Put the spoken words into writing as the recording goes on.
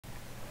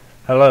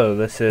Hello,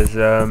 this is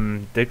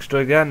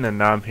Digster again,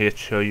 and I'm here to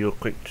show you a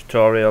quick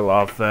tutorial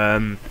of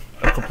a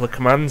couple of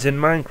commands in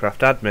Minecraft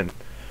admin.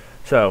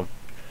 So,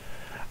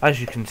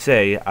 as you can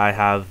see, I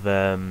have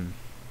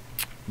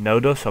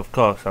Nodus. Of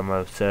course, I'm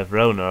a server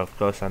owner. Of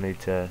course, I need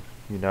to,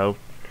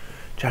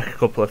 check a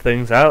couple of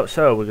things out.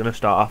 So, we're going to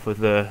start off with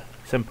the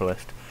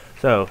simplest.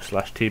 So,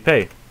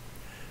 /TP.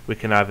 We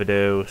can either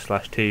do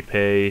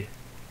 /TP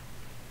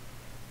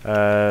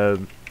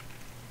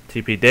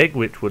TP dig,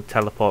 which would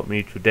teleport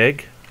me to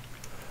dig,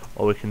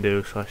 or we can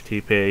do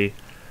 /TP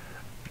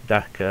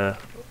DACA_EU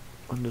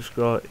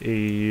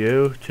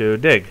to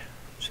dig.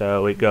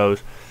 So it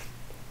goes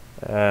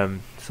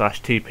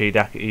 /TP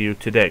DACA EU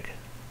to dig.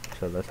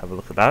 So let's have a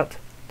look at that.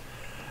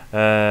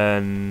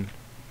 And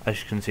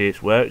as you can see,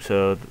 it's worked.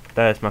 So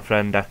there's my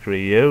friend DACA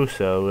EU.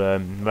 So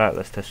right,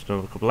 let's test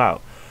another couple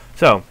out.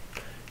 So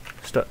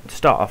to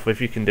start off with,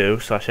 you can do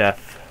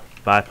 /F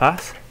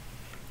bypass,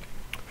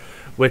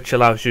 which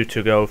allows you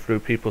to go through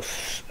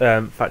people's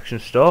faction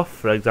stuff.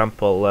 For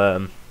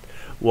example,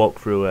 walk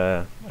through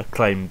a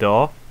claimed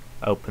door,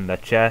 open their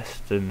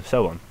chest, and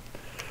so on.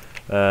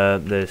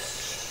 There's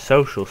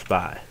social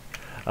spy,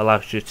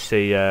 allows you to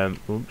see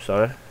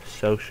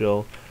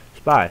social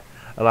spy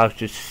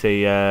allows you to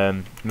see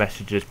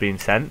messages being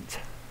sent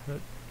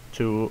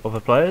to other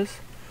players.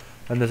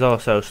 And there's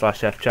also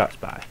 /F chat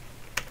spy,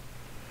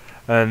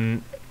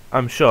 and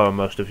I'm sure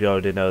most of you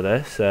already know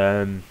this.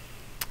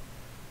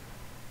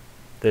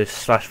 There's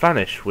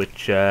 /vanish,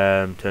 which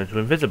turns you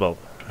invisible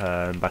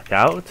and back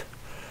out.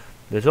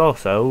 There's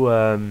also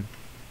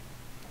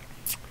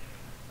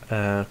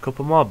a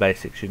couple more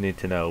basics you need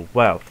to know.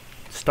 Well,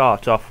 to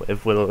start off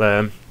with,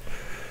 we'll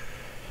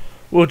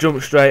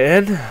jump straight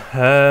in.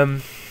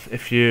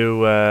 If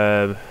you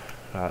right,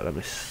 let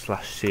me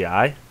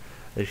 /CI.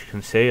 As you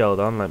can see, hold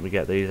on, let me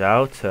get these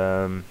out.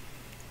 We'll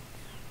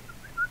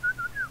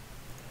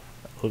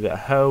get a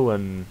hoe,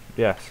 and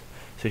yes,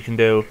 so you can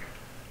do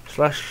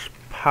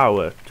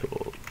 /power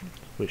tool,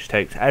 which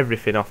takes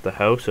everything off the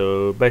hoe,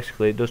 so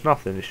basically it does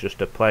nothing, it's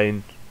just a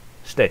plain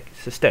stick.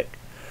 It's a stick.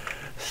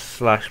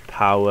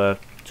 /power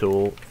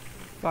tool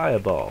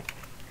fireball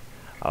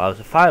allows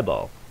a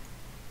fireball.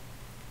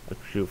 I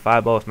can shoot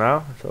fireballs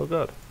now, it's all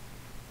good.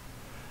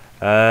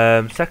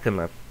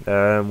 Secondly,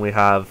 we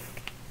have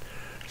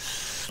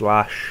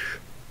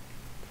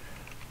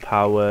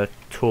 /power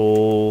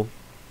tool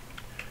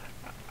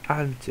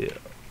anti,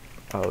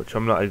 which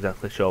I'm not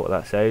exactly sure what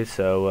that says,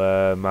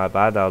 so my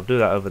bad. I'll do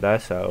that over there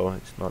so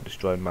it's not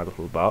destroying my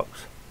little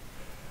box.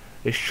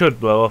 It should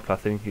blow up, I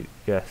think.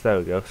 Yes, there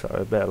we go.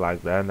 Sorry, a bit of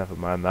lag there, never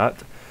mind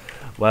that.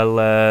 Well,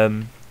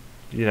 there's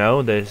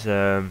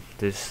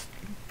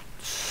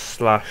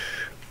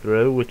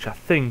 /through, which I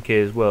think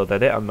is world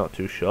edit, I'm not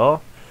too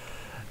sure.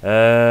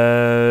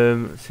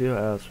 Let's see what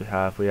else we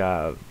have. We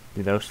have,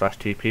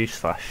 /TP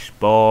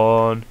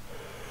 /spawn.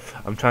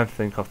 I'm trying to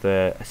think of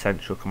the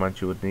essential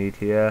commands you would need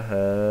here.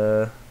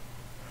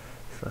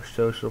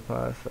 /social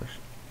spy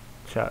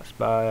 /chat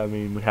spy. I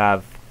mean, we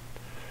have,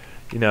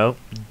 /GMC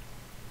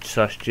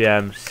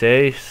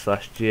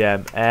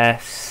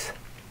 /GMS.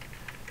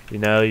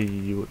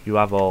 You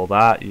have all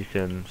that. You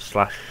can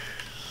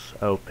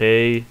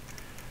 /OP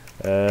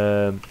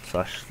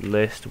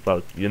 /list.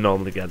 Well, you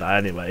normally get that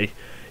anyway.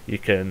 You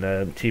can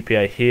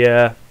TPA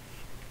here.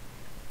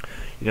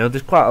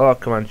 There's quite a lot of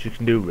commands you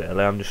can do,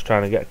 really. I'm just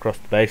trying to get across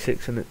the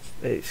basics, and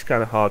it's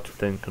kind of hard to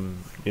think,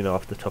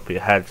 off the top of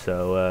your head.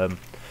 So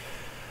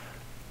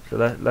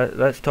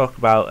let's talk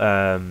about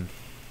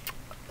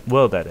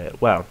world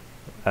edit. Well,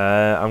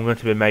 I'm going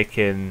to be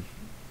making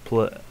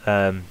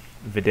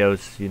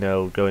videos,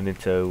 going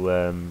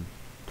into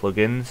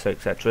plugins,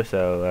 etc.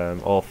 So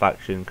all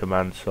faction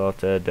commands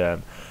sorted,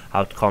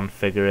 how to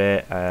configure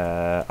it.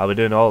 I'll be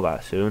doing all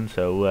that soon.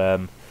 So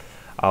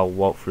I'll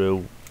walk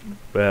through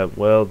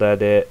world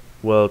edit,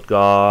 world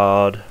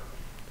guard,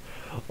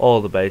 all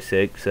the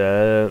basics.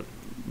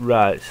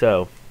 Right,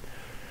 so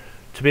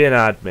to be an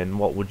admin,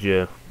 what would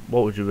you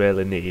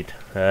really need?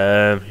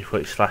 You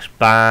put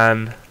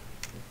 /ban,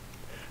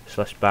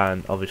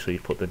 obviously you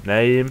put the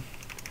name,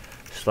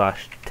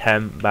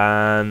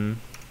 /tempban,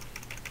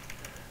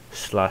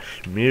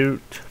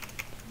 /mute,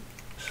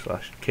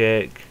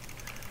 /kick,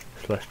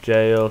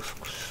 /jail,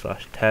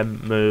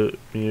 /temp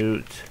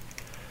mute,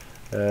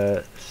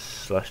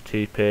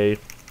 /TP,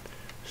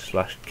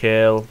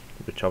 /kill,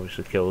 which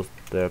obviously kills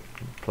the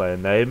player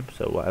name,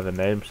 so whatever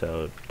name,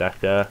 so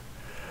DACA,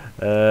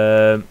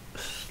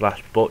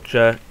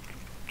 /butcher,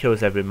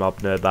 kills every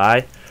mob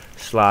nearby,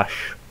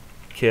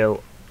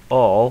 /kill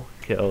all,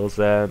 kills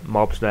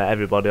mobs near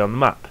everybody on the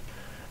map.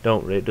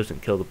 Don't worry, it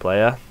doesn't kill the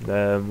player.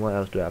 What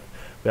else do we have?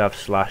 We have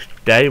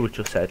 /day, which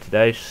will set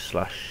today,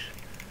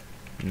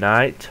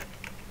 /night,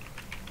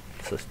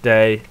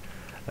 /day.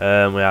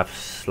 We have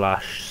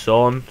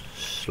 /sun,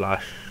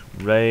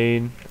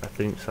 /rain. I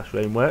think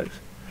 /rain works.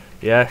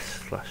 Yes,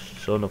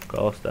 /sun, of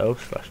course, though.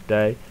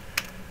 /day.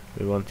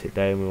 We want it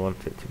day, and we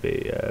want it to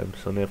be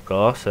sunny, of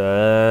course.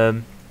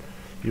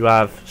 You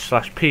have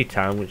 /p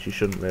time, which you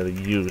shouldn't really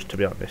use, to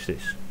be honest.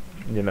 It's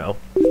you know,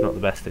 it's not the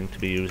best thing to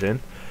be using.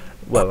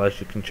 Well, as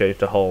you can change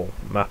the whole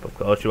map, of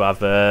course. You have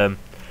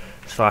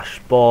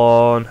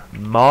 /spawn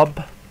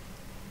mob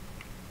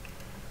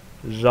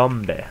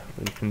zombie.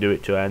 You can do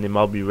it to any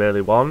mob you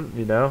really want,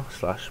 you know.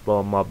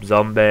 /spawn mob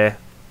zombie.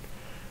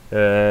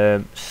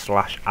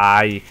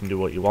 /I, you can do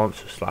what you want.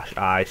 So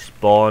 /I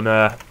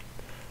spawner.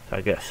 So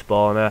I get a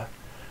spawner.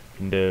 You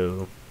can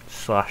do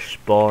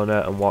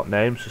 /spawner and what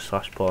name? So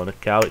 /spawner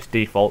cow. It's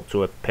default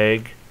to a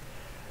pig.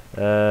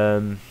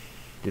 You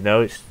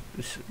know, it's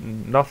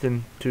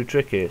nothing too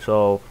tricky. It's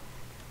all,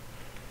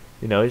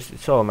 you know,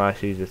 it's all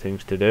nice, easy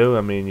things to do.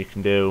 I mean, you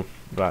can do,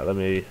 right, let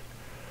me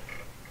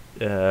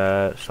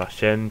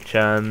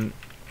 /enchant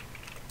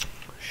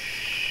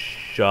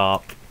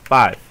sharp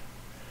 5. You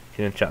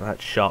can enchant that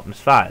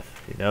sharpness 5.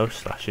 You know,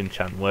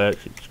 /enchant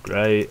works. It's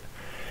great.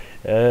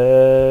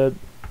 I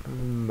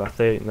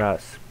think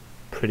that's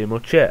pretty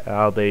much it.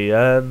 I'll be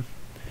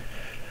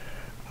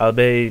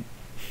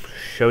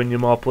showing you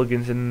more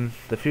plugins in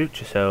the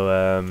future,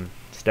 so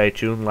stay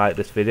tuned, like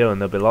this video, and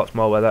there'll be lots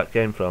more where that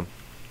came from.